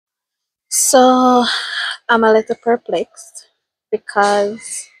So I'm a little perplexed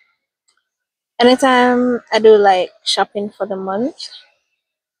because anytime I do like shopping for the month,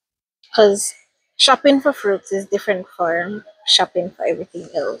 because shopping for fruits is different from shopping for everything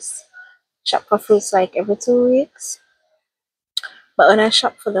else. Shop for fruits like every 2 weeks, but when I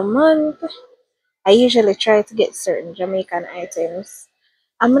shop for the month, I usually try to get certain Jamaican items.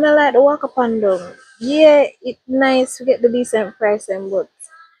 I'm gonna like to walk up and down. Yeah, it's nice to get the decent pricing, but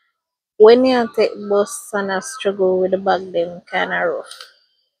when you take bus and I struggle with the bag, them kind of rough.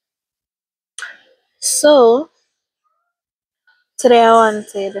 So today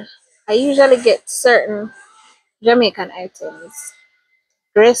I usually get certain Jamaican items.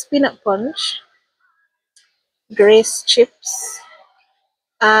 Grace peanut punch, Grace chips,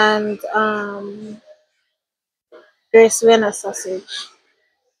 and Grace Vienna sausage.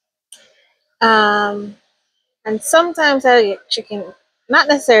 Um, and sometimes I get chicken, not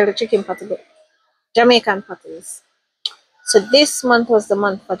necessarily chicken patty, but Jamaican patties. So this month was the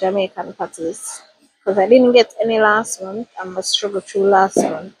month for Jamaican patties because I didn't get any last month. I must struggle through last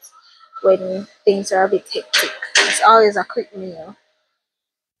month when things are a bit hectic. It's always a quick meal.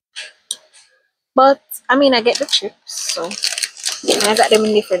 But I mean, I get the chips, so I got them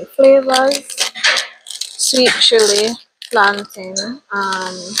in different flavors: sweet chili, plantain,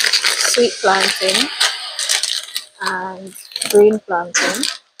 sweet plantain, and green plantain.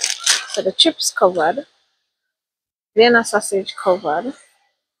 So the chips covered, Vienna sausage covered.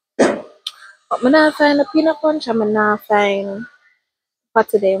 But I not find the peanut punch, and I not find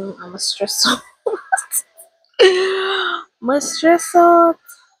part of them. I'm stressed out. I'm stressed out.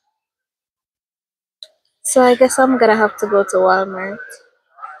 So I guess I'm gonna have to go to Walmart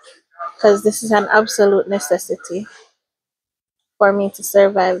because this is an absolute necessity for me to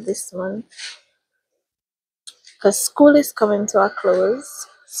survive this month. Because school is coming to a close.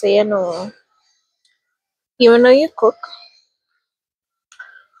 So even though you cook,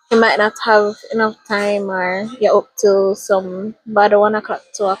 you might not have enough time or you're up to some bad 1 o'clock,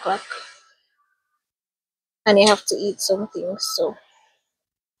 2 o'clock, and you have to eat something. So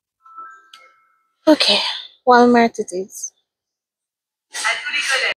okay, Walmart it is.